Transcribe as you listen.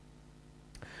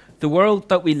The world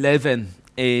that we live in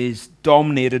is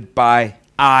dominated by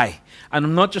I. And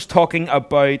I'm not just talking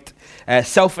about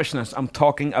selfishness, I'm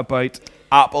talking about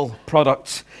Apple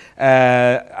products.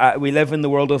 We live in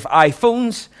the world of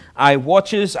iPhones,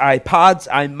 iWatches, iPads,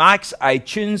 iMacs,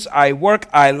 iTunes, iWork,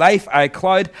 iLife,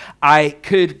 iCloud. I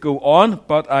could go on,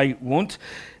 but I won't.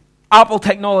 Apple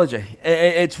technology.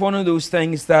 It's one of those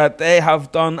things that they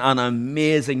have done an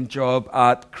amazing job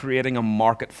at creating a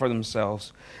market for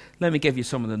themselves. Let me give you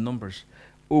some of the numbers.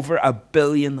 Over 1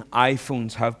 billion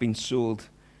iPhones have been sold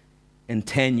in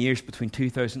 10 years between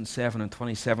 2007 and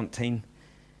 2017,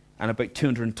 and about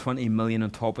 220 million on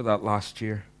top of that last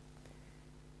year.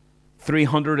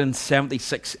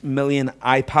 376 million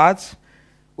iPads,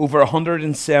 over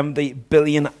 170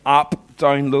 billion app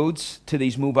downloads to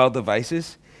these mobile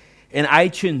devices. In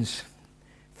iTunes,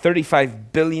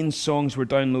 35 billion songs were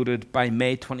downloaded by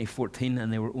May 2014,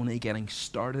 and they were only getting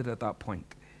started at that point.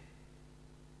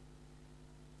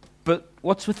 But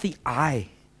what's with the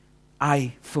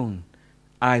iPhone,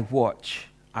 iWatch,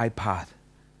 iPad?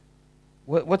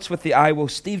 What's with the I? Well,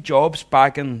 Steve Jobs,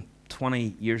 back in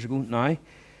 20 years ago now,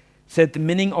 said the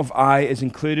meaning of I is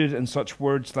included in such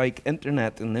words like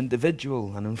internet and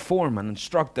individual and inform and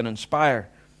instruct and inspire.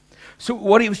 So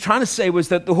what he was trying to say was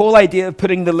that the whole idea of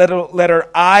putting the letter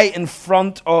I in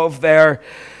front of their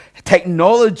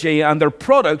technology and their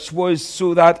products was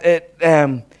so that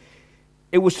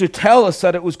it was to tell us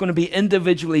that it was going to be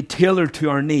individually tailored to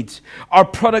our needs. Our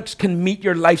products can meet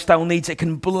your lifestyle needs. It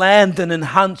can blend and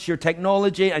enhance your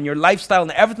technology and your lifestyle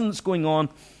and everything that's going on.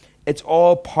 It's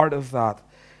all part of that.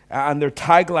 And their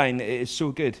tagline is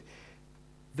so good.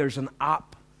 There's an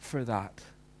app for that.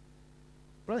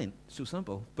 Brilliant. So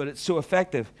simple, but it's so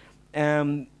effective.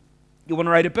 You want to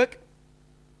write a book?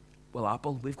 Well,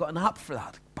 Apple, we've got an app for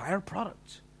that. Buy our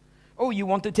products. Oh, you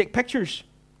want to take pictures?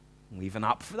 We've an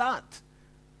app for that.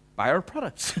 Buy our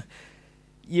products.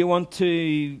 You want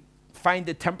to find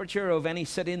the temperature of any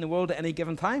city in the world at any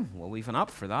given time? Well, we've an app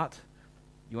for that.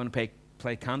 You want to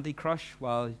play Candy Crush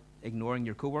while ignoring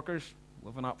your coworkers? We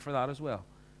have an app for that as well.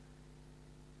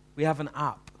 We have an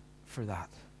app for that.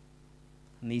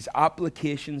 And these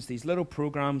applications, these little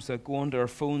programs that go onto our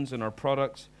phones and our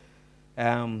products,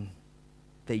 they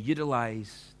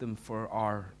utilize them for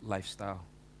our lifestyle.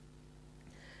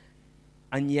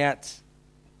 And yet,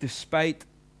 despite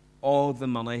all the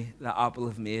money that Apple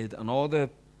have made and all the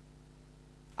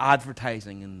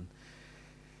advertising, and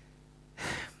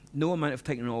no amount of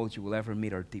technology will ever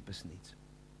meet our deepest needs.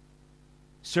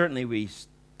 Certainly, we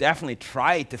definitely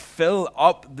try to fill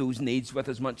up those needs with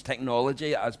as much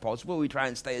technology as possible. We try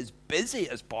and stay as busy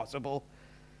as possible.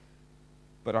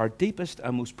 But our deepest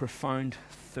and most profound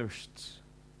thirsts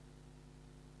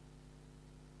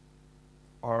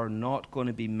are not going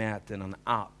to be met in an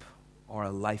app or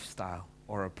a lifestyle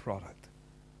or a product.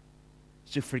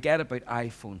 So forget about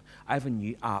iPhone. I have a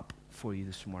new app for you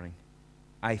this morning.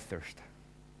 iThirst.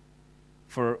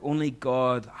 For only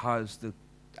God has the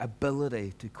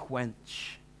ability to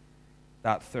quench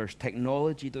that thirst.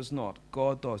 Technology does not.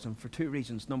 God does. And for two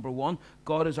reasons. Number one,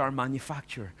 God is our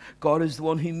manufacturer. God is the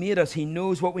one who made us. He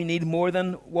knows what we need more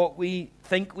than what we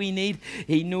think we need.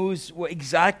 He knows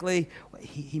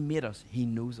He made us. He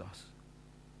knows us.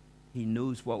 He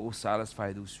knows what will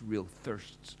satisfy those real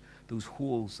thirsts, those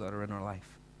holes that are in our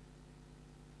life.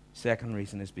 Second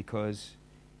reason is because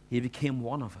He became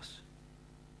one of us.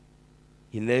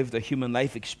 He lived a human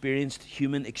life, experienced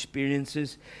human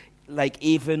experiences, like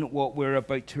even what we're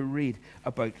about to read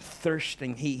about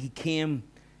thirsting. He came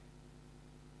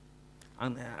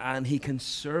and He can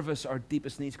service our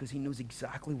deepest needs because He knows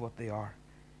exactly what they are.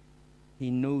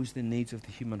 He knows the needs of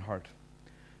the human heart.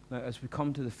 Now, as we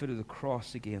come to the foot of the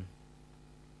cross again,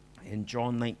 in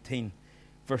John 19,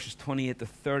 verses 28 to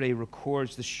 30,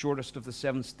 records the shortest of the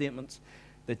 7 statements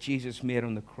that Jesus made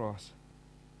on the cross.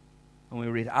 And we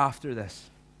read, after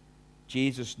this,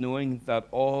 Jesus, knowing that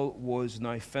all was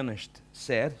now finished,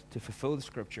 said, to fulfill the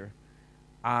scripture,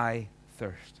 I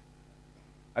thirst.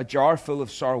 A jar full of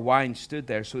sour wine stood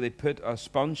there, so they put a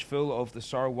sponge full of the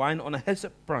sour wine on a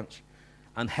hyssop branch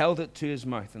and held it to His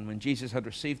mouth. And when Jesus had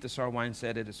received the sour wine,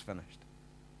 said, it is finished.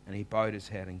 And He bowed His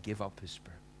head and gave up His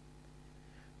spirit.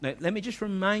 Now, let me just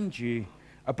remind you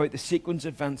about the sequence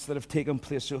of events that have taken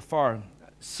place so far.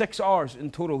 6 hours in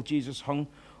total, Jesus hung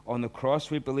on the cross.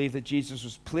 We believe that Jesus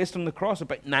was placed on the cross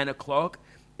about 9 o'clock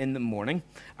in the morning.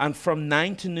 And from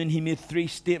 9 to noon, He made 3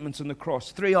 statements on the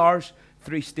cross. 3 hours,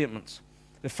 3 statements.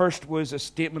 The first was a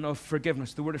statement of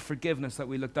forgiveness, the word of forgiveness that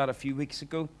we looked at a few weeks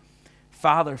ago.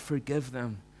 Father, forgive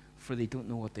them, for they don't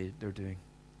know what they're doing.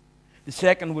 The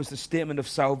second was the statement of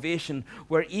salvation,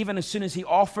 where even as soon as he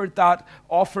offered that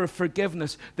offer of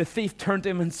forgiveness, the thief turned to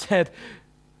him and said,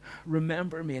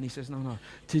 remember me. And he says, no,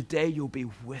 today you'll be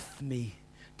with me.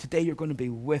 Today you're going to be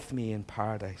with me in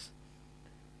paradise.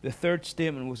 The third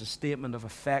statement was a statement of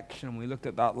affection. We looked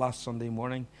at that last Sunday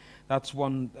morning. That's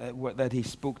one that he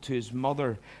spoke to his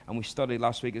mother, and we studied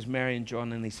last week as Mary and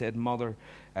John, and he said, Mother,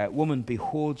 woman,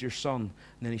 behold your son. And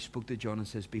then he spoke to John and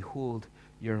says, behold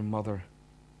your mother.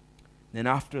 And then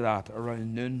after that,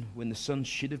 around noon, when the sun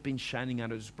should have been shining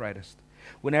at its brightest,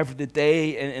 whenever the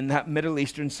day in that Middle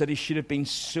Eastern city should have been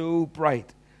so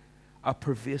bright, a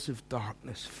pervasive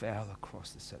darkness fell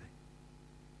across the city,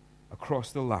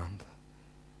 across the land,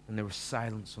 and there was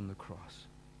silence on the cross.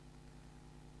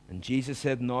 And Jesus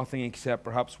said nothing except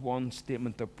perhaps one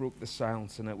statement that broke the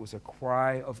silence, and it was a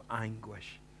cry of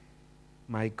anguish.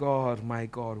 My God,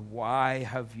 why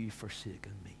have you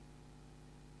forsaken me?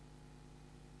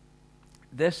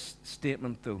 This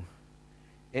statement, though,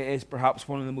 is perhaps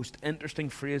one of the most interesting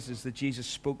phrases that Jesus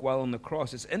spoke while on the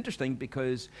cross. It's interesting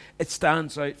because it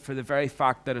stands out for the very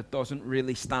fact that it doesn't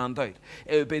really stand out.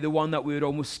 It would be the one that we would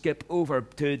almost skip over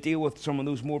to deal with some of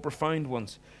those more profound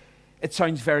ones. It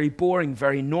sounds very boring,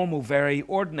 very normal, very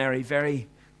ordinary, very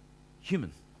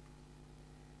human.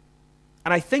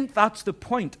 And I think that's the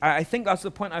point. I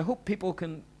hope people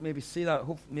can maybe see that.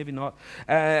 Hope maybe not.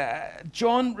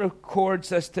 John records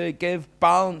this to give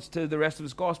balance to the rest of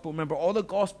his gospel. Remember, all the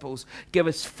gospels give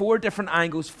us 4 different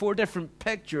angles, 4 different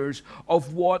pictures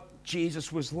of what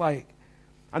Jesus was like.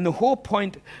 And the whole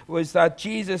point was that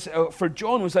Jesus, for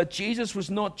John, was that Jesus was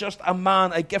not just a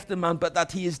man, a gifted man, but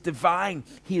that he is divine.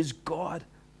 He is God.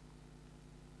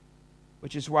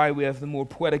 Which is why we have the more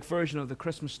poetic version of the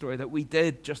Christmas story that we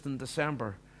did just in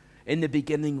December. In the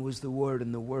beginning was the Word,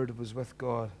 and the Word was with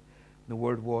God. And the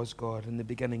Word was God. In the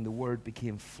beginning, the Word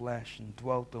became flesh and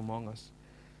dwelt among us.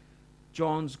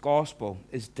 John's gospel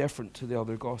is different to the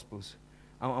other gospels.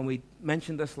 And we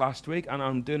mentioned this last week, and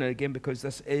I'm doing it again because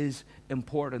this is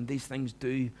important. These things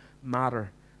do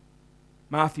matter.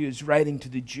 Matthew is writing to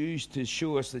the Jews to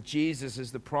show us that Jesus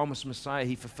is the promised Messiah.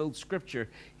 He fulfilled Scripture.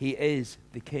 He is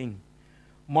the King.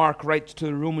 Mark writes to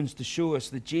the Romans to show us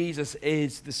that Jesus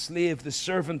is the slave, the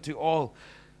servant to all.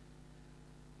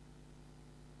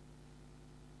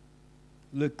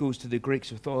 Luke goes to the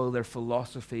Greeks with all their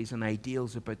philosophies and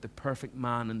ideals about the perfect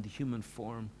man in the human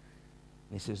form.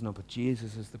 And he says, no, but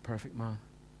Jesus is the perfect man.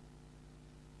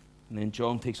 And then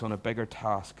John takes on a bigger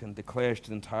task and declares to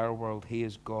the entire world, he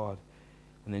is God.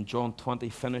 And then John 20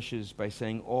 finishes by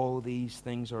saying, all these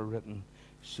things are written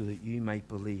so that you might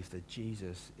believe that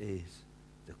Jesus is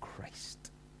the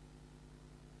Christ,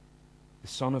 the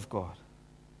Son of God,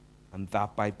 and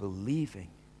that by believing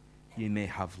you may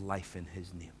have life in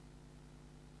his name.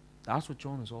 That's what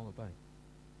John is all about.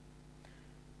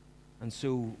 And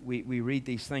so we read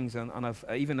these things, and I've,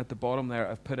 even at the bottom there,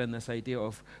 I've put in this idea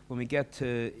of when we get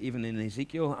to, even in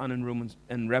Ezekiel and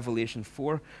in Revelation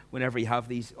 4, whenever you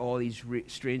have all these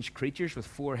strange creatures with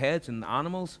 4 heads and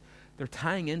animals, they're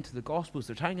tying into the Gospels.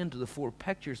 They're tying into the 4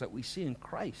 pictures that we see in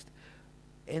Christ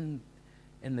in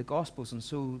the Gospels. And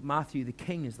so Matthew, the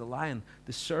king, is the lion.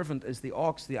 The servant is the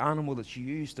ox, the animal that's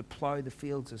used to plow the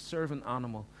fields, a servant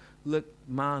animal. Look,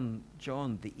 man,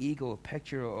 John, the eagle, a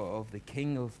picture of the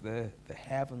king of the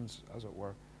heavens, as it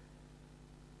were.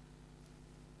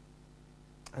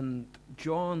 And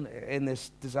John, in this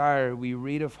desire, we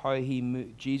read of how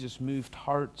Jesus moved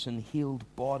hearts and healed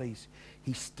bodies.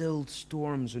 He stilled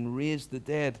storms and raised the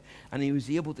dead. And he was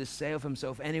able to say of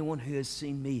himself, anyone who has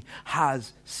seen me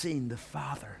has seen the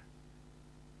Father.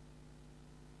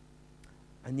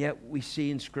 And yet we see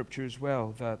in Scripture as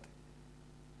well that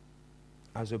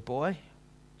as a boy,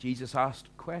 Jesus asked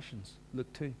questions.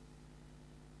 Luke 2.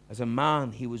 As a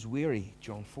man, he was weary.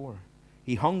 John 4.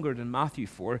 He hungered in Matthew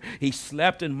 4. He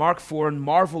slept in Mark 4 and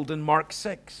marveled in Mark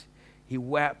 6. He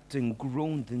wept and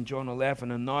groaned in John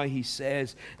 11. And now he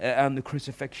says, on the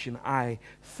crucifixion, I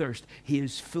thirst. He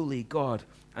is fully God,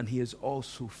 and he is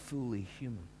also fully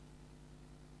human.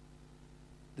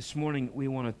 This morning, we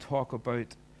want to talk about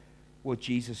what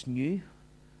Jesus knew,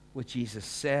 what Jesus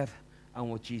said, and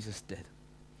what Jesus did.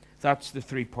 That's the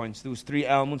 3 points. Those 3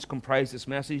 elements comprise this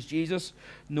message. Jesus,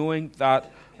 knowing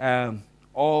that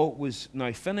all was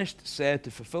now finished, said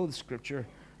to fulfill the Scripture,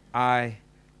 I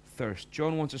thirst.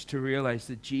 John wants us to realize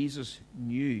that Jesus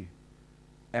knew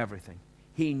everything.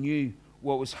 He knew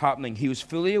what was happening. He was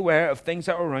fully aware of things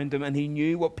that were around him, and he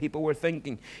knew what people were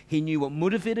thinking. He knew what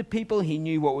motivated people. He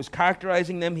knew what was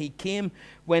characterizing them. He came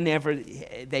whenever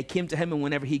they came to him and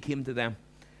whenever he came to them.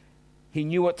 He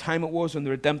knew what time it was on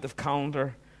the redemptive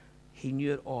calendar. He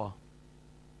knew it all.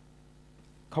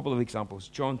 A couple of examples.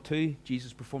 John 2,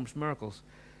 Jesus performs miracles.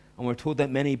 And we're told that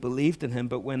many believed in him,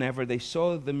 but whenever they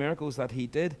saw the miracles that he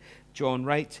did, John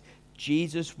writes,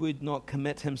 Jesus would not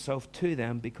commit himself to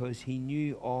them because he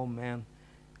knew all men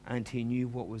and he knew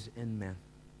what was in men.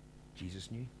 Jesus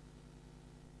knew.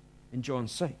 In John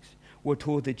 6, we're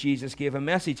told that Jesus gave a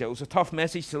message. It was a tough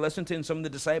message to listen to, and some of the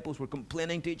disciples were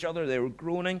complaining to each other. They were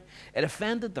groaning. It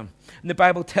offended them. And the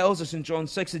Bible tells us in John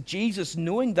 6 that Jesus,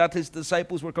 knowing that his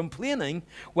disciples were complaining,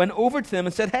 went over to them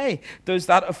and said, hey, does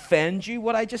that offend you,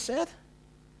 what I just said?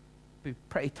 It'd be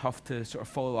pretty tough to sort of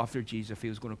follow after Jesus if he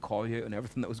was going to call you out on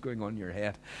everything that was going on in your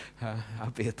head.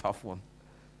 That'd be a tough one.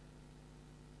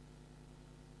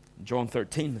 John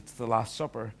 13, it's the Last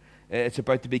Supper. It's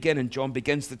about to begin, and John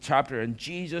begins the chapter. And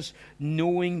Jesus,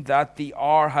 knowing that the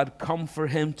hour had come for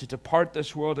him to depart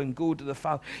this world and go to the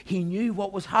Father, he knew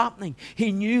what was happening.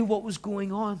 He knew what was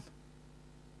going on.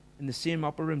 In the same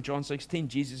upper room, John 16,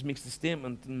 Jesus makes the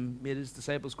statement and made his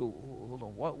disciples go, hold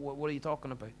on, what are you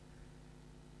talking about?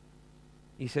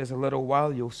 He says, a little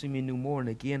while you'll see me no more, and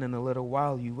again in a little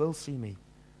while you will see me.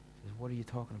 He says, what are you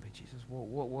talking about, Jesus?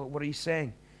 What are you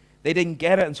saying? They didn't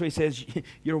get it, and so he says,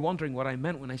 you're wondering what I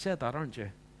meant when I said that, aren't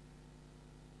you?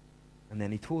 And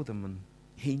then he told them, and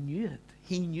he knew it.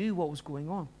 He knew what was going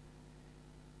on.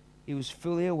 He was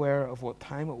fully aware of what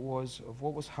time it was, of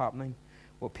what was happening,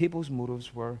 what people's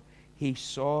motives were. He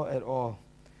saw it all.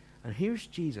 And here's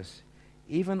Jesus,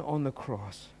 even on the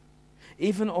cross,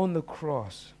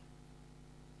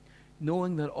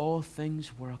 knowing that all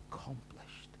things were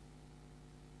accomplished.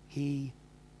 He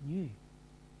knew.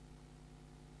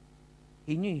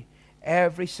 He knew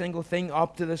every single thing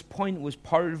up to this point was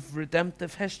part of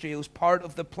redemptive history. It was part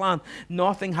of the plan.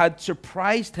 Nothing had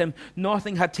surprised him.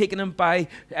 Nothing had taken him by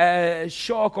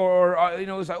shock or it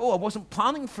was like, I wasn't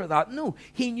planning for that. No,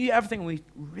 he knew everything. We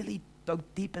really dug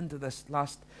deep into this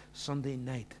last Sunday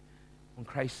night when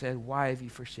Christ said, why have you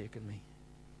forsaken me?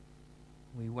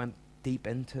 We went deep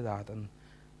into that, and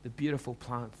the beautiful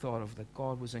thought of that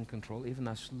God was in control. Even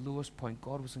that lowest point,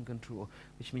 God was in control,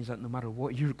 which means that no matter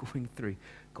what you're going through,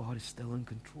 God is still in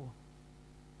control.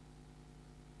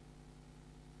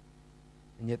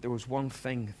 And yet there was one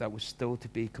thing that was still to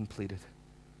be completed.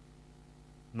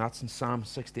 And that's in Psalm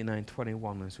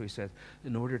 69:21. And so he said,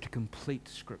 in order to complete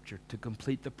Scripture, to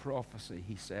complete the prophecy,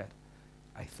 he said,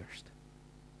 I thirst.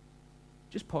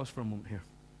 Just pause for a moment here.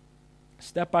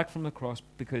 Step back from the cross,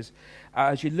 because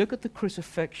as you look at the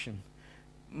crucifixion,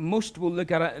 most will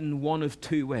look at it in one of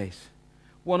two ways.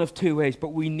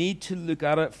 But we need to look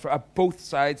at it at both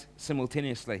sides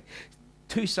simultaneously.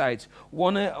 Two sides.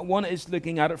 One is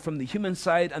looking at it from the human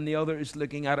side, and the other is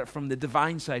looking at it from the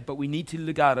divine side. But we need to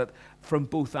look at it from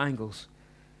both angles.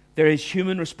 There is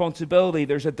human responsibility.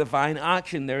 There's a divine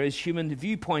action. There is human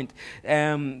viewpoint.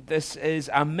 This is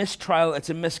a mistrial. It's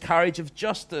a miscarriage of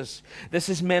justice. This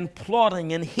is men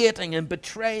plotting and hating and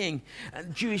betraying,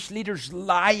 and Jewish leaders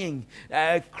lying,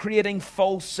 creating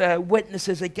false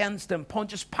witnesses against him.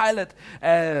 Pontius Pilate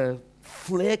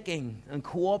flaking and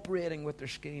cooperating with their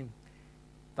scheme.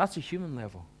 That's a human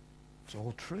level. It's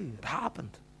all true. It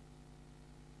happened.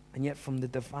 And yet from the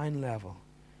divine level,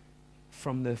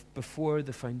 before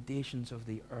the foundations of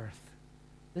the earth,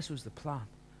 this was the plan.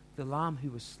 The Lamb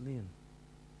who was slain.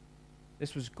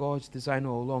 This was God's design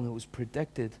all along. It was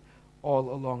predicted all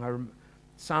along.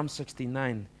 Psalm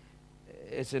 69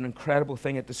 is an incredible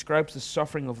thing. It describes the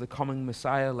suffering of the coming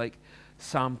Messiah like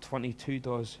Psalm 22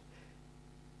 does.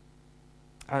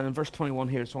 And in verse 21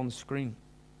 here, it's on the screen.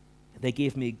 They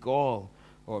gave me gall,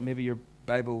 or maybe your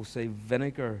Bible will say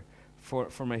vinegar,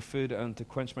 for my food, and to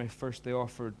quench my thirst they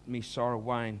offered me sour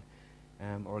wine,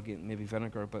 or again maybe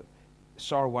vinegar, but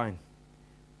sour wine.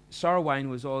 Sour wine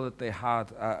was all that they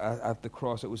had at the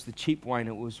cross. It was the cheap wine.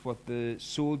 It was what the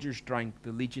soldiers drank,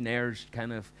 the legionnaires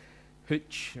kind of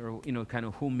hooch, or kind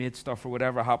of homemade stuff, or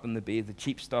whatever happened to be, the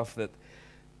cheap stuff that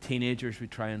teenagers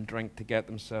would try and drink to get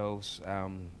themselves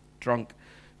drunk.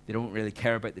 They don't really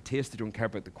care about the taste. They don't care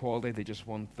about the quality. They just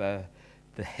want the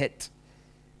hit.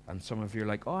 And some of you are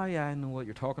like, oh yeah, I know what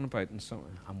you're talking about. And some,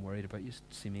 I'm worried about you.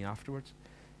 See me afterwards.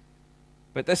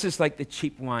 But this is like the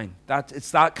cheap wine.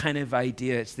 It's that kind of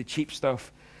idea. It's the cheap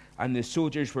stuff. And the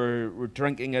soldiers were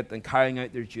drinking it and carrying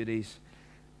out their duties.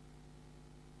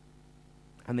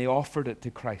 And they offered it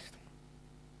to Christ.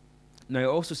 Now it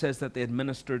also says that they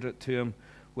administered it to him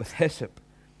with hyssop.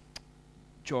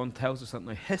 John tells us that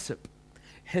now.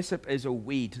 Hyssop is a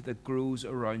weed that grows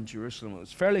around Jerusalem.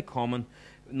 It's fairly common,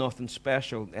 nothing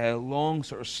special. A long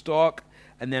sort of stalk,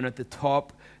 and then at the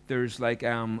top there's like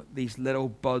these little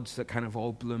buds that kind of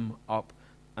all bloom up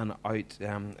and out.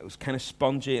 It was kind of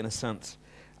spongy in a sense,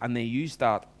 and they used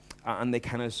that and they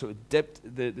kind of sort of dipped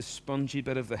the spongy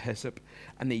bit of the hyssop,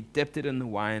 and they dipped it in the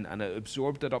wine, and it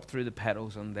absorbed it up through the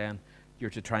petals, and then you're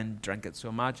to try and drink it. So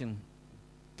imagine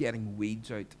getting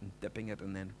weeds out and dipping it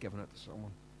and then giving it to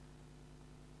someone.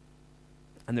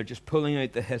 And they're just pulling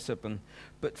out the hyssop.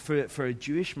 But for a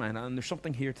Jewish mind, and there's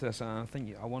something here to this, and I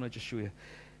think I want to just show you.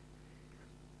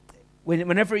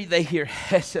 Whenever they hear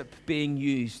hyssop being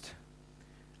used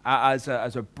as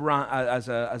a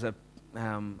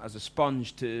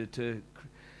sponge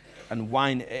and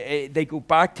wine, they go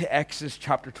back to Exodus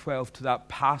chapter 12, to that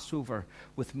Passover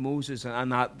with Moses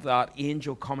and that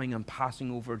angel coming and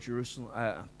passing over Jerusalem,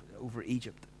 over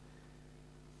Egypt.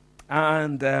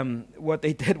 And what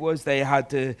they did was they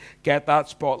had to get that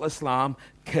spotless lamb,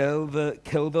 kill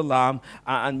the lamb,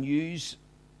 and use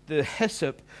the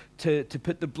hyssop to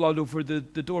put the blood over the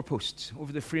doorposts,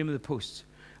 over the frame of the posts,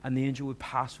 and the angel would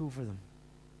pass over them.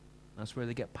 That's where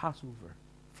they get Passover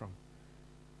from.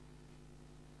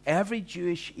 Every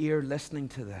Jewish ear listening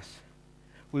to this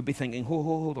would be thinking,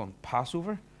 hold on,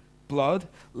 Passover? Blood,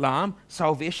 lamb,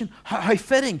 salvation? How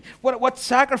fitting. What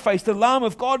sacrifice? The Lamb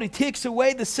of God who takes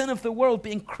away the sin of the world,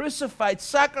 being crucified,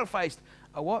 sacrificed.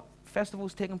 What festival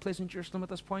is taking place in Jerusalem at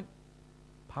this point?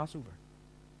 Passover.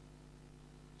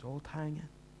 It's all tying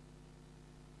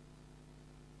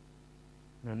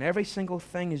in. And every single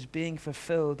thing is being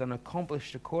fulfilled and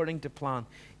accomplished according to plan.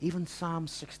 Even Psalm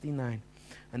 69.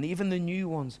 And even the new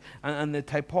ones. And the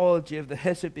typology of the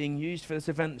hyssop being used for this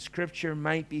event in Scripture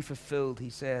might be fulfilled.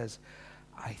 He says,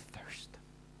 I thirst.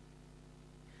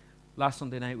 Last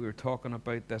Sunday night we were talking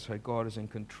about this, how God is in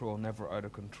control, never out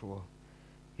of control.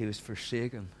 He was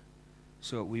forsaken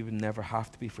so that we would never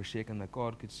have to be forsaken. That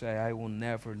God could say, I will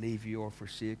never leave you or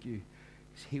forsake you.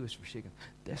 He was forsaken.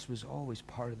 This was always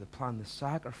part of the plan, the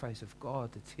sacrifice of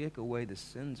God to take away the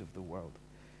sins of the world.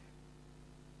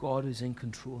 God is in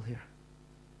control here.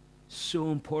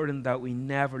 So important that we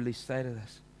never lose sight of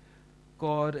this.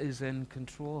 God is in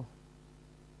control.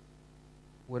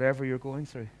 Whatever you're going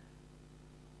through,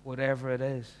 whatever it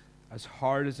is, as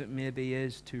hard as it maybe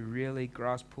is to really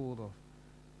grasp hold of,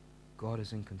 God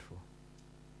is in control.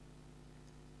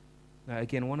 Now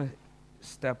again, I want to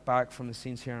step back from the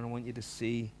scenes here and I want you to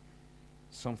see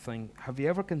something. Have you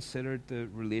ever considered the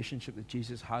relationship that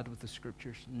Jesus had with the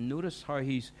Scriptures? Notice how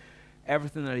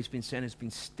everything that he's been saying has been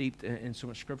steeped in so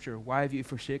much Scripture. Why have you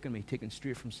forsaken me? Taken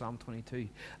straight from Psalm 22.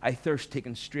 I thirst,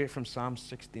 taken straight from Psalm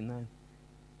 69.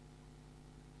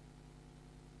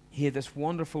 He had this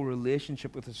wonderful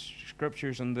relationship with the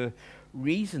Scriptures, and the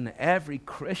reason every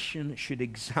Christian should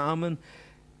examine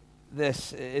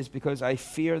this is because I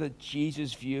fear that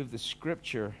Jesus' view of the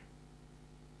Scripture,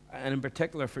 and in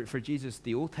particular for Jesus,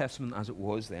 the Old Testament as it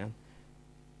was then,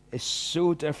 is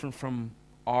so different from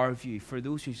our view. For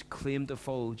those who claim to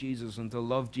follow Jesus and to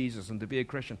love Jesus and to be a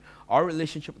Christian, our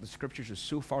relationship with the Scriptures is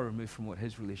so far removed from what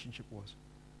his relationship was.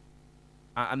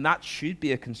 And that should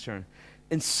be a concern.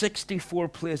 In 64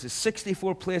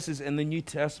 places in the New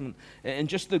Testament, in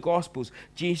just the Gospels,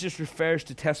 Jesus refers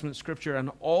to Testament Scripture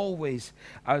and always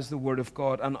as the Word of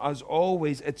God. And as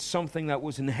always, it's something that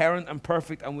was inherent and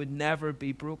perfect and would never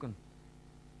be broken.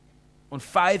 On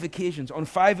five occasions,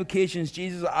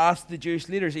 Jesus asked the Jewish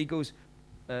leaders, he goes,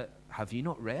 have you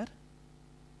not read?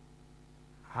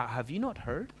 Have you not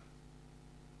heard?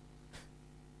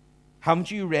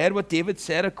 Haven't you read what David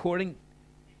said according...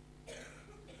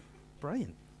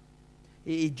 Brilliant.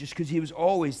 Just because he was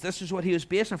always, this is what he was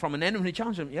basing from. And then when he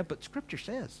challenged him, yeah, but Scripture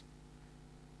says.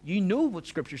 You know what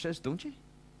Scripture says, don't you?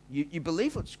 You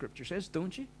believe what Scripture says,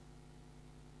 don't you?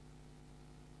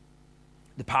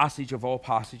 The passage of all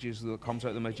passages that comes out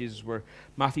of the mouth of Jesus were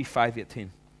Matthew 5:18.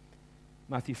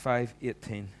 Matthew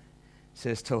 5:18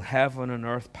 says, till heaven and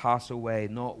earth pass away,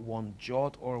 not one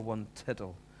jot or one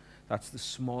tittle. That's the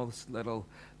smallest little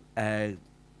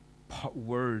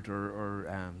word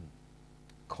or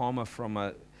comma from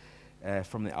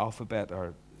the alphabet,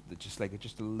 or just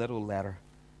a little letter.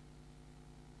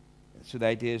 So the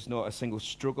idea is not a single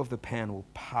stroke of the pen will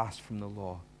pass from the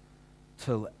law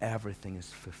till everything is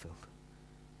fulfilled.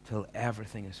 Till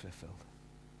everything is fulfilled.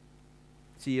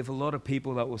 See, you have a lot of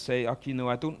people that will say, I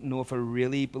don't know if I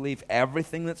really believe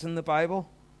everything that's in the Bible.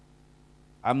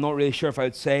 I'm not really sure if I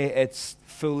would say it's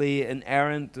fully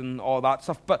inerrant and all that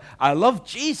stuff, but I love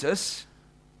Jesus.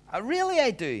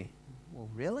 I do. Well,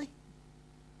 really?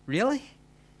 Really?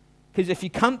 Because if you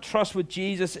can't trust what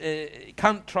Jesus,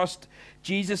 can't trust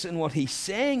Jesus in what he's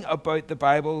saying about the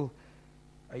Bible,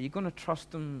 are you going to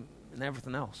trust him in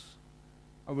everything else?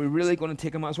 Are we really going to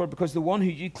take him at his word? Because the one who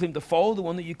you claim to follow, the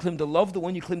one that you claim to love, the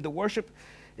one you claim to worship,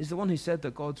 is the one who said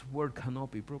that God's word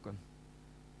cannot be broken.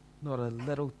 Not a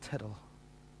little tittle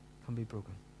can be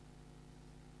broken.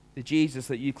 The Jesus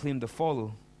that you claim to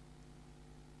follow,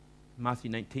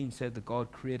 Matthew 19 said that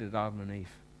God created Adam and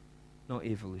Eve, not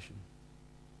evolution,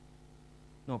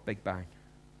 not Big Bang.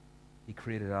 He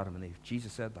created Adam and Eve.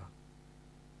 Jesus said that.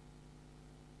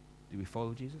 Do we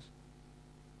follow Jesus?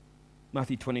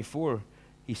 Matthew 24,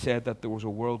 he said that there was a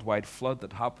worldwide flood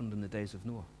that happened in the days of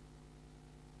Noah.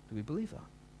 Do we believe that?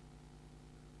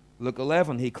 Luke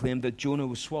 11, he claimed that Jonah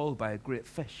was swallowed by a great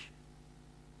fish.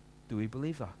 Do we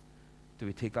believe that? Do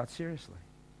we take that seriously?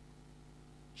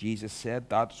 Jesus said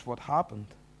that's what happened.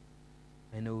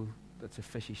 I know that's a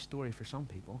fishy story for some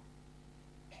people.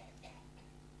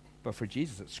 But for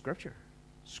Jesus, it's Scripture.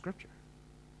 Scripture.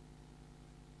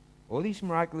 All these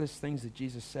miraculous things that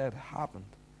Jesus said happened.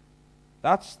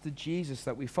 That's the Jesus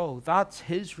that we follow. That's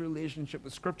his relationship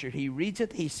with Scripture. He reads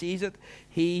it, he sees it,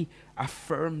 he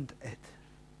affirmed it.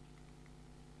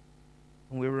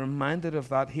 And we're reminded of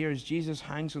that here as Jesus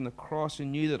hangs on the cross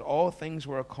and knew that all things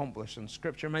were accomplished and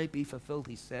Scripture might be fulfilled.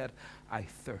 He said, I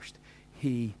thirst.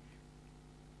 He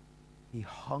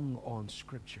hung on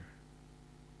Scripture.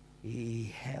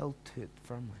 He held to it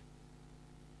firmly.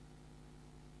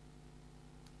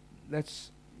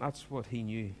 That's what he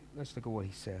knew. Let's look at what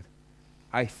he said.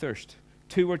 I thirst.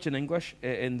 2 words in English.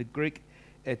 In the Greek,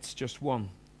 it's just one.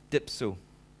 Dipso.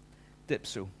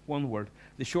 Dipso. One word.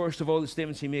 The shortest of all the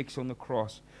statements he makes on the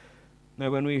cross. Now,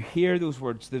 when we hear those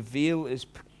words, the veil is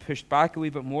pushed back a wee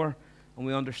bit more, and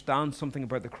we understand something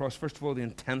about the cross. First of all, the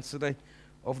intensity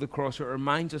of the cross. It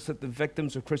reminds us that the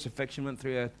victims of crucifixion went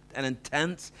through an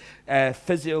intense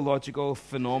physiological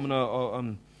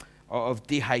phenomena of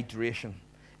dehydration.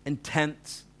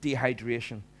 Intense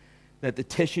dehydration. That the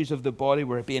tissues of the body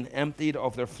were being emptied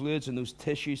of their fluids, and those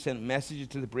tissues sent messages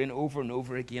to the brain over and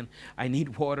over again. I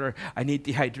need water. I need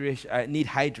dehydration. I need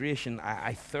hydration.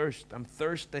 I thirst. I'm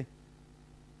thirsty.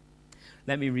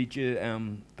 Let me read you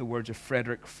the words of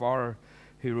Frederick Farrer,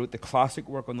 who wrote the classic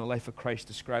work on the life of Christ,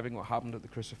 describing what happened at the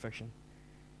crucifixion.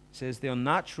 He says, the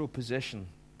unnatural position,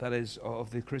 that is,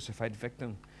 of the crucified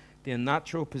victim, the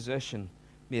unnatural position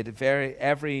made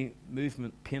every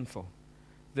movement painful.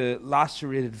 The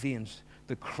lacerated veins,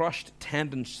 the crushed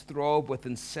tendons throb with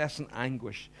incessant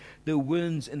anguish. The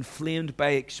wounds inflamed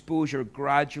by exposure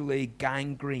gradually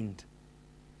gangrened.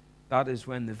 That is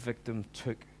when the victim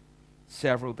took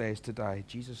several days to die.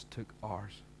 Jesus took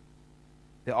hours.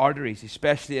 The arteries,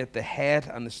 especially at the head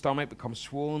and the stomach, become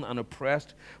swollen and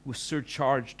oppressed with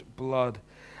surcharged blood.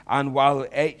 And while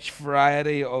each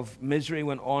variety of misery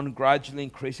went on gradually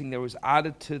increasing, there was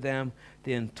added to them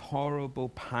the intolerable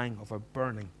pang of a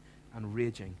burning and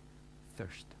raging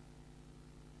thirst.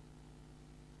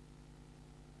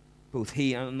 Both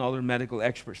he and other medical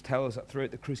experts tell us that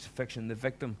throughout the crucifixion, the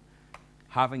victim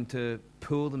having to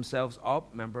pull themselves up,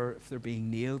 remember, if they're being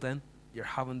nailed in, you're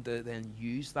having to then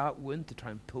use that wound to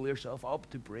try and pull yourself up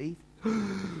to breathe.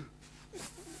 And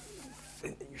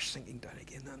you're sinking down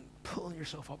again and pulling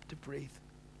yourself up to breathe.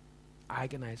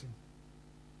 Agonizing.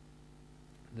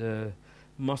 The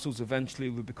muscles eventually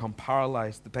would become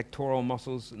paralyzed. The pectoral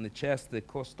muscles in the chest, the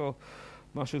costal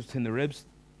muscles between the ribs,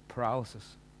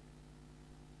 paralysis.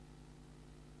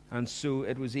 And so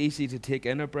it was easy to take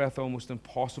in a breath, almost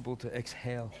impossible to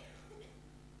exhale.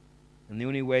 And the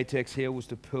only way to exhale was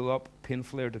to pull up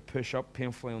painfully or to push up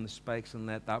painfully on the spikes and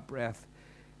let that breath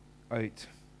out.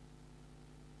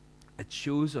 It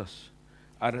shows us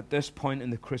that at this point in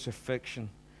the crucifixion,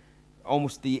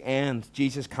 almost the end,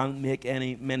 Jesus can't make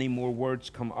many more words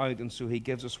come out, and so he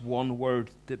gives us one word,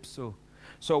 dipso.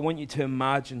 So I want you to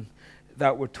imagine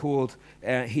that we're told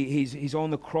he's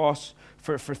on the cross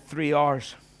for 3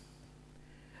 hours,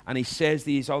 and he says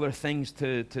these other things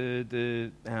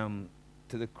in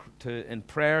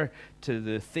prayer to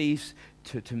the thieves,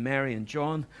 to Mary and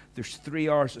John. There's 3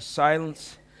 hours of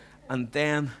silence, and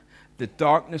then the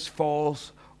darkness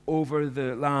falls over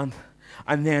the land.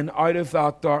 And then out of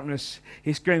that darkness,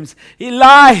 he screams,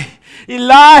 Eli,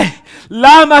 Eli,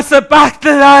 lama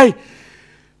sabachthani.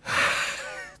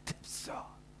 Dipso,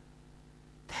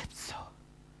 dipso.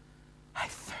 I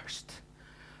thirst.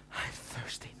 I'm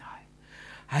thirsty now.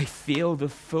 I feel the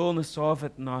fullness of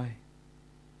it now.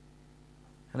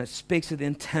 And it speaks of the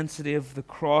intensity of the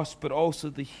cross, but also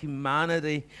the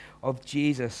humanity of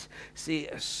Jesus. See,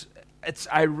 it's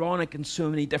ironic in so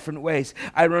many different ways.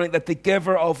 Ironic that the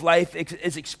giver of life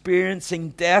is experiencing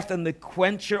death, and the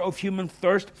quencher of human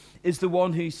thirst is the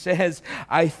one who says,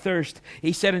 I thirst.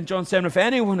 He said in John 7, if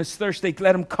anyone is thirsty,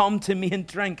 let him come to me and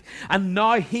drink. And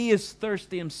now he is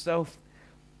thirsty himself.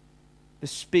 The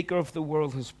speaker of the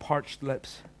world has parched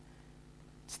lips.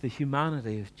 It's the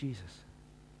humanity of Jesus.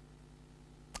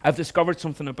 I've discovered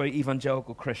something about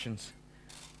evangelical Christians.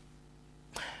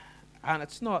 And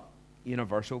it's not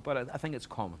universal, but I think it's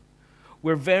common.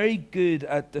 We're very good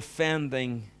at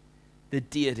defending the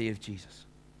deity of Jesus.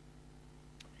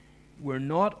 We're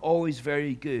not always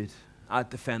very good at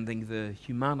defending the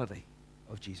humanity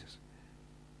of Jesus.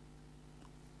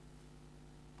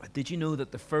 But did you know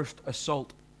that the first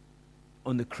assault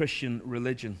on the Christian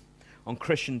religion, on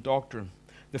Christian doctrine,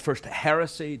 the first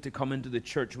heresy to come into the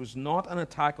church was not an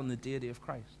attack on the deity of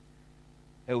Christ.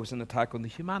 It was an attack on the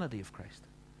humanity of Christ,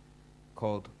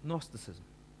 called Gnosticism.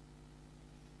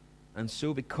 And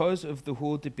so because of the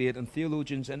whole debate, and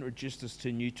theologians introduced us to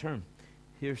a new term.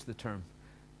 Here's the term,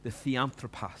 the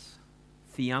theanthropos.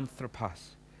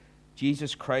 Theanthropos.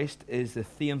 Jesus Christ is the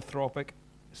theanthropic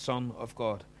Son of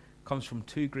God. Comes from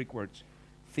two Greek words.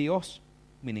 Theos,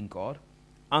 meaning God.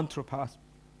 Anthropos,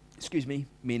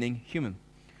 meaning human.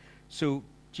 So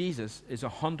Jesus is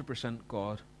 100%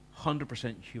 God,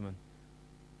 100% human.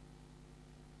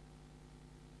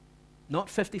 Not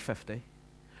 50-50.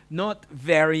 Not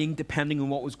varying depending on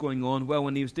what was going on. Well,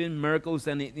 when he was doing miracles,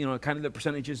 then kind of the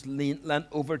percentages leant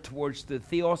over towards the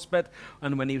theos bit,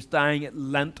 and when he was dying, it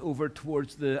leant over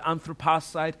towards the anthropos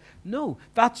side. No,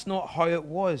 that's not how it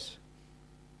was.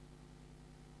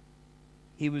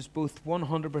 He was both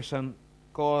 100%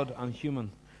 God and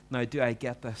human. Now, do I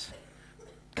get this?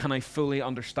 Can I fully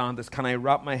understand this? Can I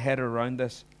wrap my head around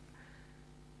this?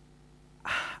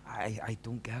 I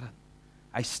don't get it.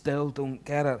 I still don't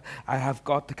get it. I have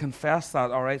got to confess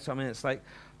that, all right? So, it's like,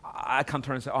 I can't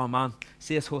turn and say, oh, man,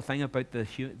 see this whole thing about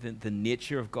the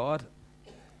nature of God?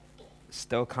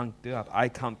 Still can't do that. I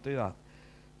can't do that.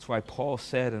 That's why Paul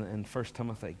said in 1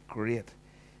 Timothy, great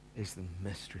is the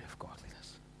mystery of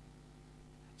godliness.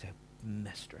 It's a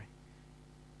mystery.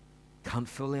 Can't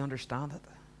fully understand it.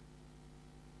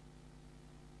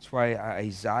 That's why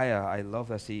Isaiah, I love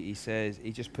this, he says,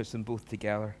 he just puts them both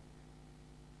together.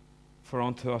 For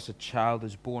unto us a child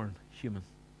is born, human.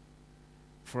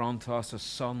 For unto us a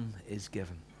son is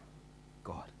given,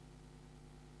 God.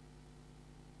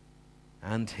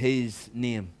 And his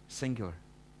name, singular.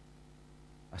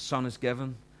 A son is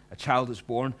given, a child is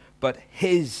born, but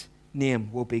his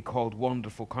name will be called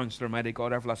Wonderful Counselor, Mighty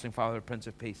God, Everlasting Father, Prince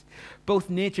of Peace. Both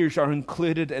natures are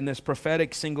included in this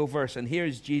prophetic single verse, and here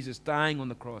is Jesus dying on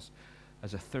the cross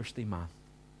as a thirsty man.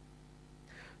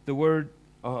 The word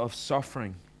of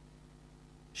suffering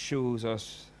shows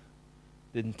us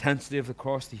the intensity of the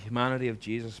cross, the humanity of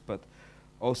Jesus, but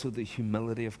also the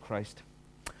humility of Christ.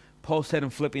 Paul said in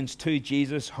Philippians 2,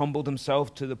 Jesus humbled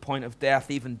himself to the point of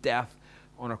death, even death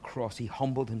on a cross. He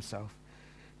humbled himself.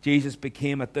 Jesus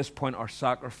became at this point our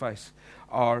sacrifice,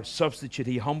 our substitute.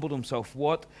 He humbled himself.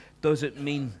 What does it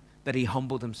mean that he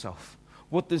humbled himself?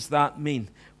 What does that mean?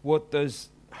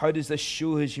 How does this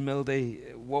show his humility?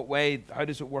 What way? How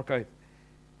does it work out?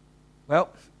 Well,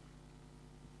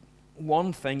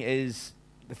 one thing is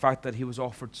the fact that he was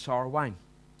offered sour wine.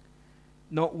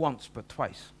 Not once, but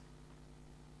twice.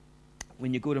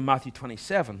 When you go to Matthew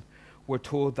 27, we're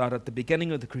told that at the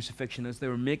beginning of the crucifixion, as they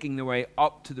were making their way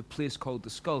up to the place called the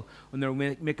skull, when they were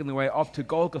making their way up to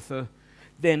Golgotha,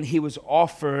 then he was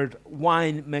offered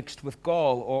wine mixed with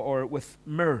gall or with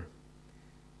myrrh.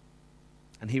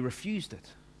 And he refused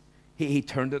it. He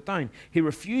turned it down. He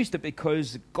refused it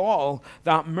because gall,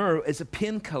 that myrrh, is a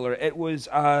painkiller. It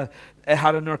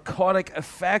had a narcotic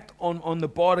effect on the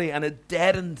body, and it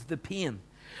deadened the pain.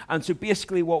 And so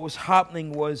basically what was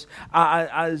happening was,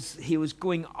 as he was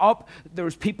going up, there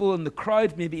was people in the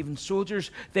crowd, maybe even soldiers.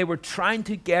 They were trying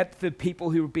to get the people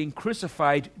who were being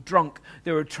crucified drunk.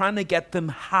 They were trying to get them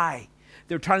high.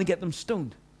 They were trying to get them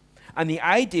stoned. And the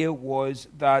idea was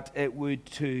that it would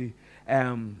to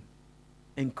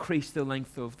increase the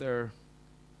length of their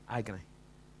agony.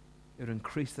 It would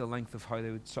increase the length of how they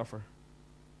would suffer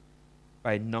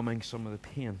by numbing some of the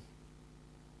pain.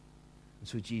 And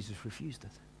so Jesus refused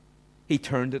it. He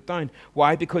turned it down.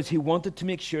 Why? Because he wanted to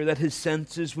make sure that his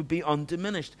senses would be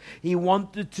undiminished. He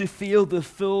wanted to feel the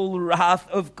full wrath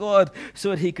of God so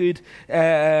that he could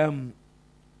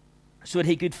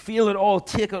feel it all,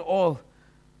 take it all.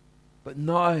 But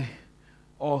now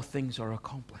all things are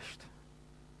accomplished.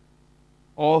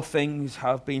 All things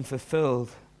have been fulfilled.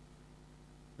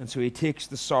 And so he takes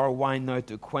the sour wine now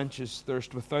to quench his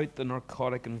thirst without the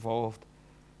narcotic involved.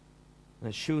 And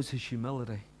it shows his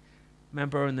humility.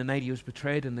 Remember, on the night he was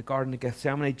betrayed in the Garden of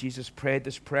Gethsemane, Jesus prayed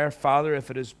this prayer, Father, if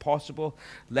it is possible,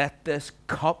 let this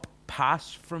cup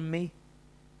pass from me.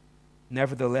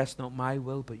 Nevertheless, not my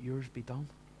will, but yours be done.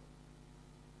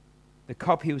 The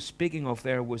cup he was speaking of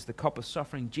there was the cup of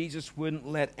suffering. Jesus wouldn't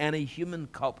let any human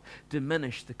cup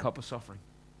diminish the cup of suffering.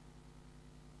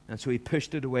 And so he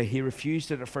pushed it away. He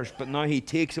refused it at first, but now he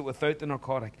takes it without the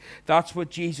narcotic. That's what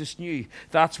Jesus knew.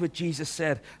 That's what Jesus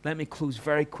said. Let me close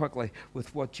very quickly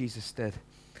with what Jesus did.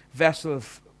 Vessel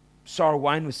of sour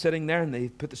wine was sitting there, and they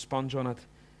put the sponge on it.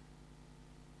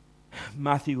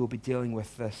 Matthew will be dealing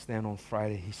with this then on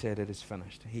Friday. He said, it is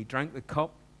finished. He drank the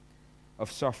cup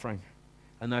of suffering,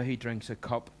 and now he drinks a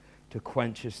cup to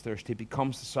quench his thirst. He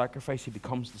becomes the sacrifice. He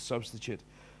becomes the substitute.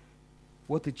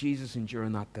 What did Jesus endure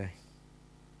on that day?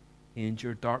 He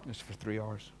endured darkness for 3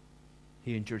 hours.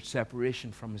 He endured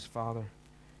separation from his Father.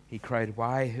 He cried,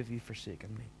 why have you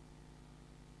forsaken me?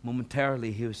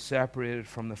 Momentarily, he was separated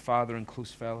from the Father in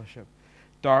close fellowship.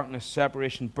 Darkness,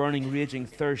 separation, burning, raging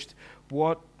thirst.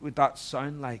 What would that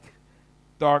sound like?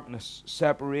 Darkness,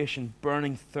 separation,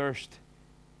 burning thirst.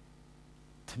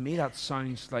 To me, that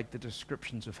sounds like the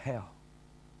descriptions of hell.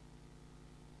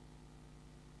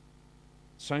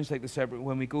 Sounds like the separate.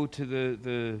 When we go to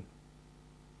the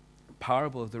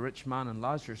parable of the rich man and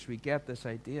Lazarus, we get this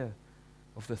idea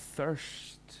of the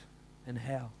thirst in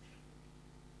hell.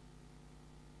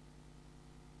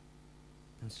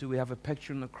 And so we have a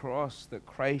picture on the cross that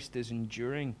Christ is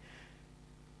enduring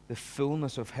the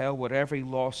fullness of hell, what every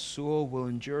lost soul will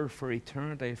endure for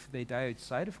eternity if they die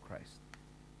outside of Christ.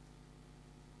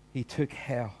 He took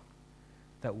hell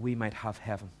that we might have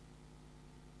heaven.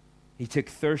 He took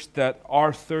thirst that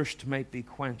our thirst might be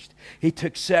quenched. He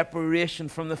took separation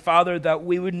from the Father that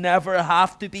we would never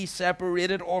have to be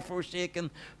separated or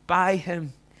forsaken by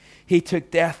him. He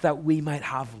took death that we might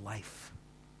have life.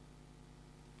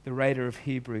 The writer of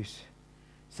Hebrews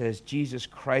says, Jesus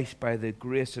Christ, by the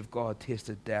grace of God,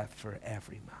 tasted death for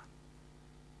every man.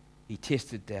 He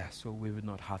tasted death so we would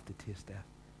not have to taste death.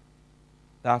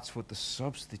 That's what the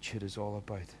substitute is all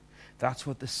about. That's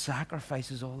what the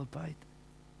sacrifice is all about.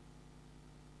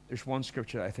 There's one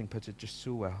scripture that I think puts it just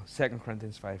so well. 2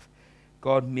 Corinthians 5.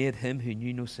 God made him who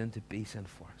knew no sin to be sin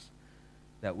for us,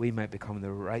 that we might become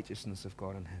the righteousness of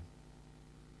God in him.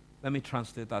 Let me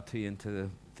translate that to you into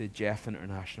the Jeff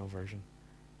International version.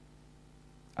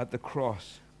 At the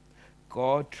cross,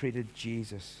 God treated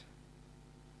Jesus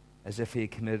as if he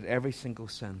had committed every single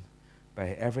sin by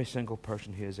every single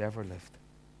person who has ever lived.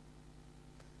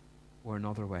 Or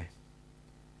another way,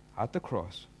 at the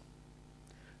cross,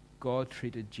 God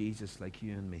treated Jesus like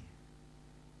you and me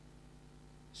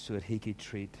so that he could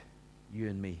treat you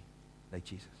and me like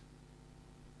Jesus.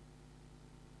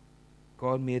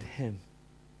 God made him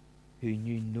who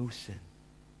knew no sin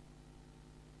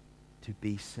to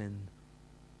be sin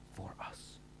for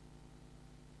us.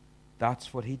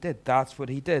 That's what he did. That's what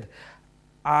he did.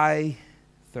 I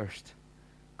thirst.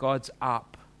 God's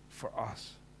app for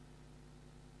us.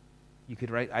 You could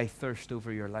write, I thirst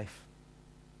over your life.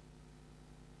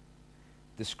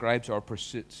 Describes our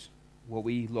pursuits, what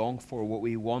we long for, what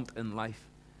we want in life,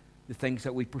 the things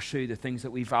that we pursue, the things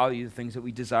that we value, the things that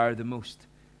we desire the most.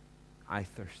 I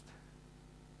thirst.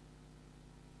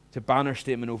 It's a banner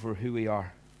statement over who we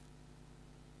are.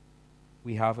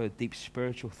 We have a deep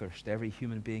spiritual thirst. Every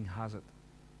human being has it.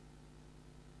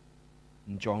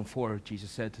 In John 4,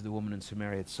 Jesus said to the woman in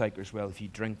Samaria at Sychar's well, if you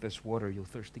drink this water, you'll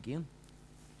thirst again.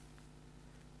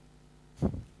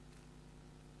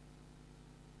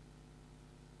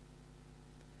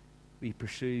 We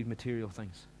pursue material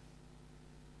things.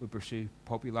 We pursue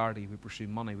popularity. We pursue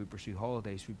money. We pursue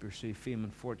holidays. We pursue fame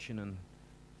and fortune and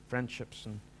friendships.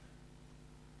 And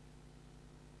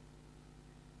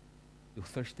you'll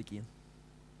thirst again.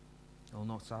 It will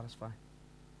not satisfy.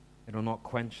 It will not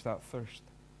quench that thirst.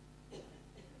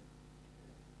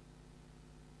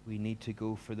 We need to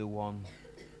go for the one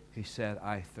who said,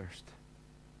 I thirst.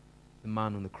 The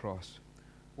man on the cross.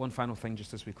 One final thing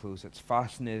just as we close. It's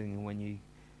fascinating when you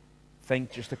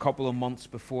think just a couple of months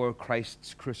before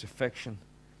Christ's crucifixion,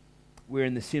 we're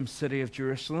in the same city of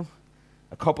Jerusalem,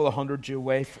 a couple of hundred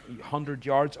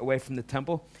yards away from the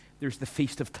temple. There's the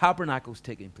Feast of Tabernacles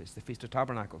taking place, the Feast of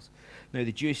Tabernacles. Now,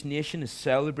 the Jewish nation is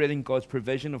celebrating God's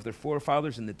provision of their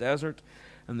forefathers in the desert,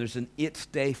 and there's an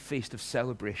 8-day feast of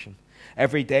celebration.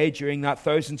 Every day during that,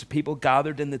 thousands of people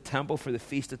gathered in the temple for the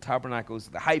Feast of Tabernacles.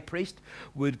 The high priest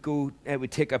would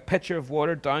take a pitcher of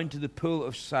water down to the pool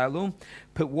of Siloam,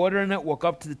 put water in it, walk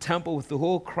up to the temple with the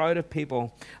whole crowd of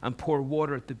people, and pour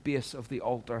water at the base of the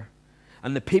altar.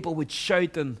 And the people would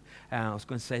shout and, I was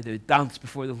going to say they would dance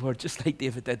before the Lord just like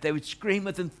David did. They would scream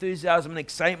with enthusiasm and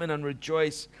excitement and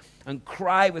rejoice and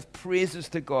cry with praises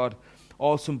to God.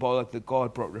 All symbolic that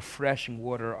God brought refreshing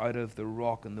water out of the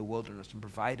rock in the wilderness and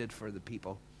provided for the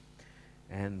people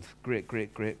and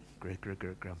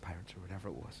great-great-great-great-great-grandparents or whatever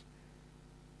it was.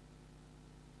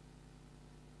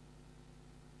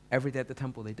 Every day at the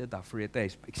temple, they did that for 8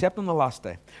 days, except on the last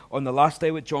day. On the last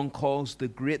day, what John calls the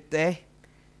great day,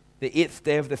 the 8th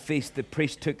day of the feast, the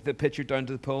priest took the pitcher down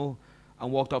to the pool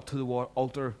and walked up to the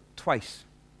altar twice.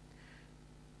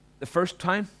 The first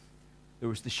time, there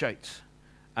was the shouts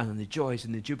and the joys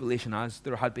and the jubilation as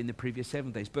there had been the previous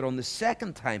 7 days. But on the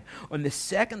second time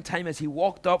as he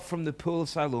walked up from the pool of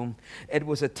Siloam, it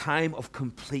was a time of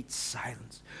complete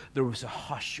silence. There was a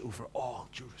hush over all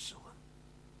Jerusalem.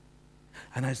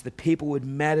 And as the people would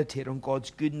meditate on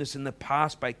God's goodness in the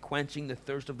past by quenching the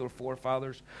thirst of their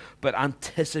forefathers, but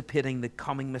anticipating the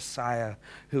coming Messiah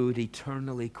who would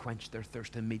eternally quench their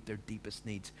thirst and meet their deepest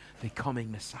needs, the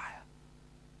coming Messiah.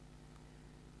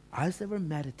 As they were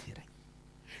meditating,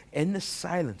 in the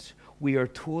silence, we are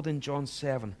told in John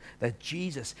 7 that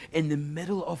Jesus, in the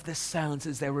middle of this silence,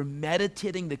 as they were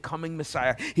meditating the coming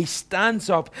Messiah, he stands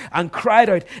up and cried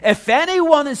out, "If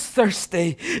anyone is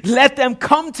thirsty, let them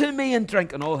come to me and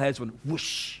drink." And all heads went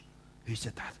whoosh. Who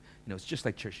said that? You know, it's just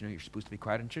like church. You know, you're supposed to be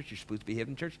quiet in church. You're supposed to behave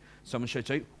in church. Someone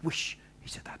shouts out, "Whoosh." Who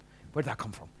said that? Where did that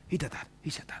come from? He did that. He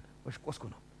said that. What's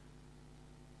going on?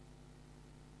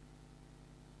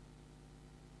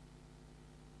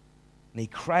 And he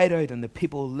cried out, and the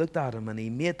people looked at him, and he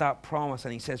made that promise,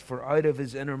 and he says, "For out of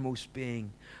his innermost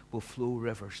being will flow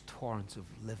rivers, torrents of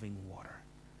living water.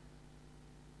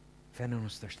 If anyone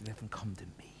is thirsty, let them come to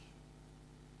me."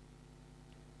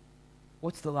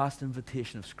 What's the last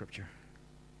invitation of Scripture?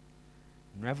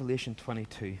 In Revelation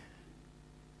 22,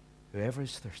 whoever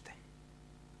is thirsty,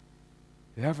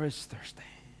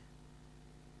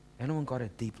 anyone got a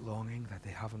deep longing that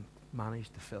they haven't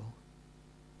managed to fill?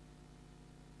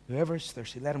 Whoever is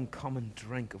thirsty, let him come and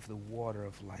drink of the water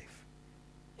of life.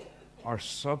 Our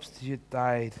substitute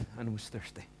died and was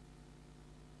thirsty,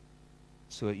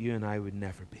 so that you and I would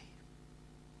never be.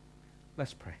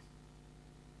 Let's pray.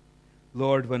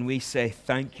 Lord, when we say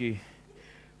thank you,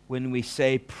 when we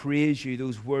say praise you,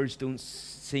 those words don't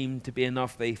seem to be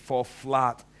enough. They fall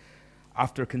flat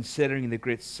after considering the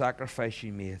great sacrifice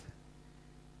you made.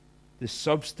 The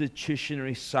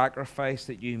substitutionary sacrifice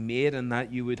that you made, and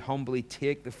that you would humbly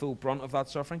take the full brunt of that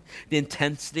suffering, the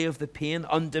intensity of the pain,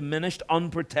 undiminished,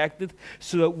 unprotected,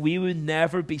 so that we would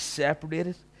never be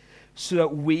separated, so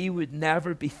that we would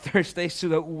never be thirsty, so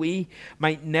that we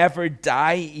might never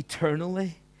die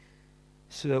eternally,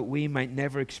 so that we might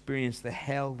never experience the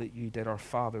hell that you did. Our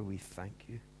Father, we thank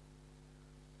you.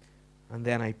 And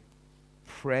then I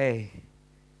pray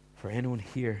for anyone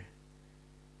here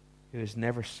who has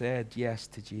never said yes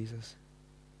to Jesus,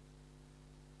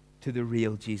 to the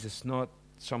real Jesus, not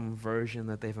some version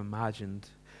that they've imagined,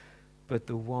 but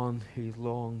the one who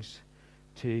longs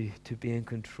to be in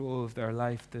control of their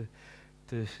life,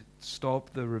 to stop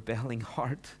the rebelling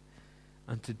heart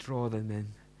and to draw them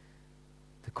in,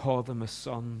 to call them a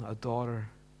son, a daughter,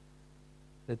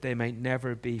 that they might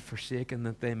never be forsaken,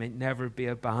 that they might never be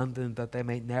abandoned, that they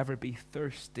might never be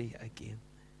thirsty again.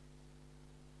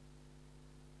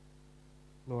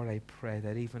 Lord, I pray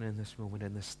that even in this moment,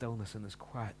 in this stillness, in this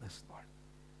quietness, Lord,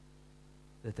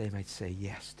 that they might say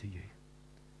yes to you.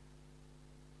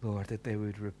 Lord, that they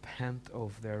would repent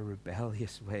of their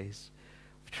rebellious ways,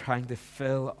 of trying to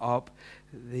fill up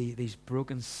these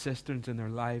broken cisterns in their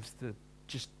lives that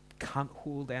just can't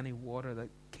hold any water, that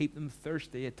keep them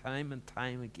thirsty time and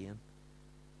time again.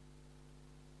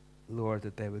 Lord,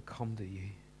 that they would come to you,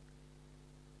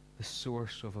 the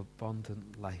source of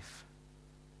abundant life,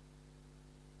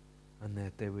 and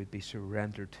that they would be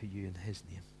surrendered to you in his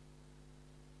name.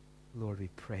 Lord, we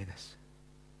pray this.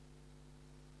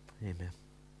 Amen.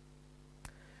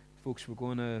 Folks, we're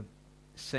going to